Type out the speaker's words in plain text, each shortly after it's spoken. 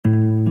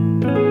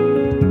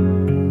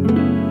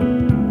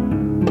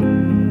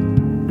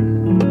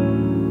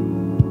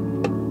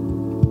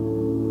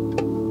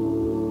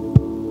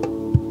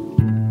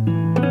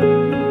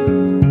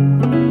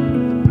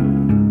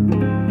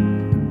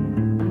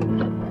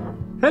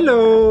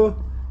Hello!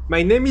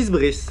 My name is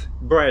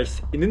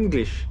Brice in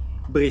English,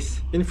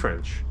 Brice in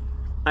French.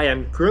 I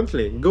am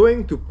currently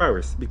going to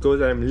Paris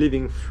because I am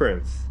leaving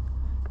France.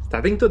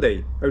 Starting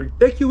today, I will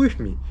take you with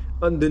me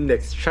on the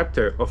next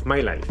chapter of my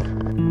life.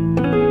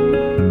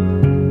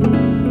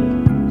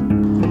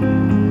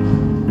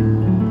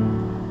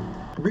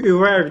 We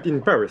arrived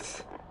in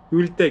Paris. We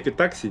will take a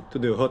taxi to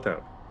the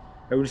hotel.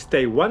 I will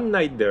stay one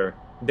night there,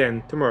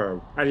 then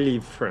tomorrow I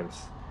leave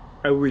France.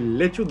 I will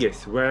let you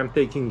guess where I'm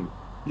taking you.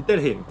 Little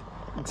hint,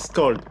 it's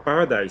called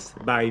Paradise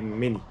by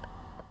many.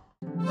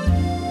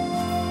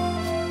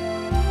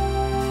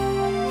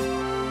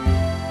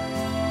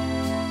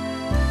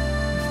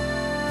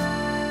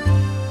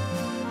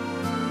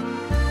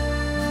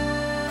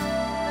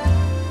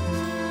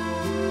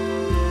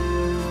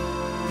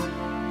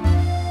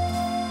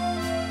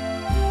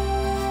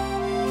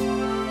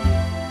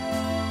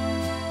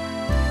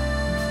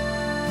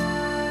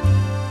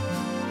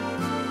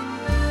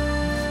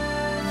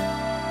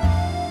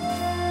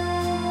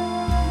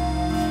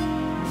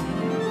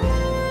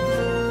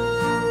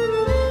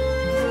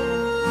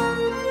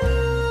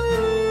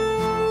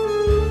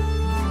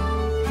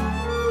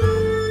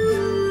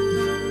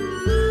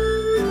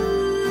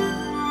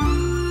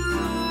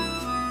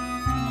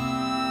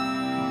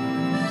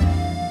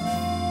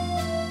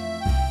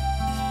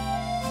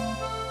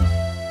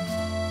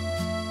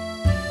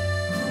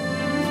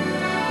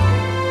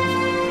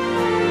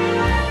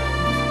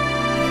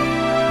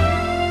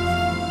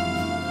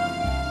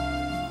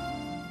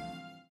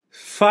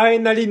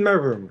 Finally in my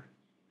room.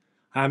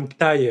 I'm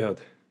tired.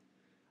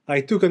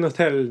 I took an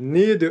hotel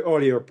near the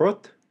Orly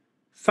airport,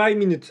 5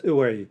 minutes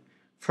away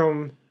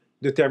from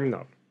the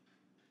terminal.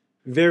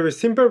 Very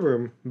simple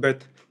room,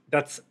 but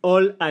that's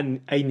all I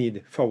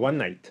need for one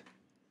night.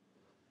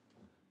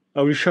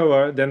 I will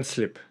shower, then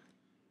sleep.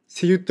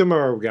 See you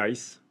tomorrow,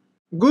 guys.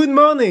 Good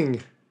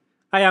morning!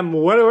 I am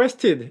well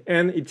rested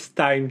and it's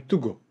time to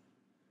go.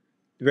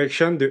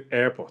 Direction the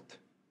airport.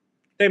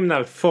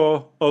 Terminal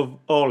 4 of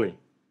Orly.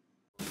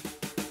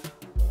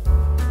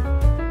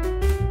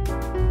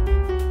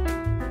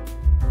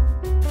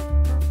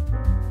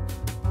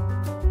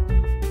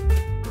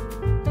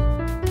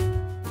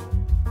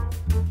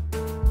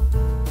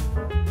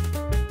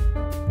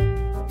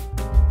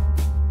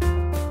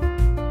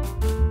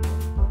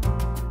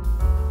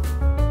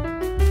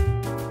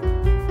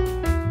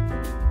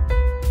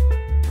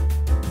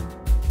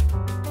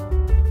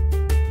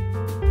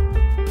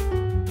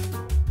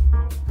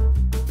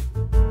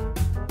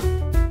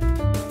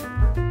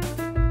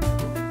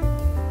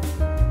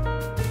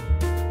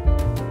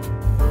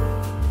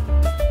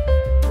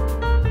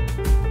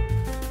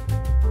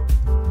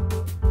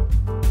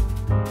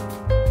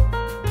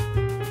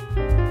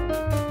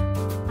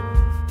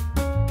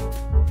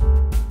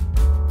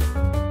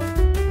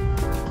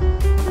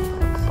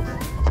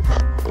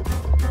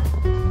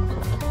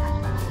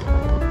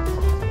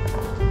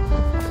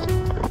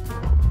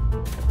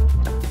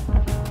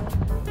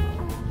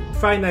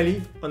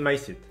 Finally on my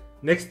seat.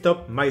 Next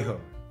stop, my home.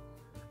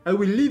 I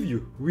will leave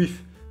you with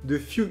the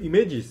few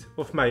images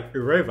of my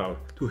arrival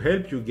to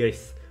help you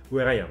guess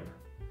where I am.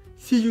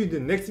 See you in the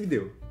next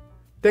video.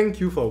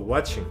 Thank you for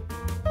watching.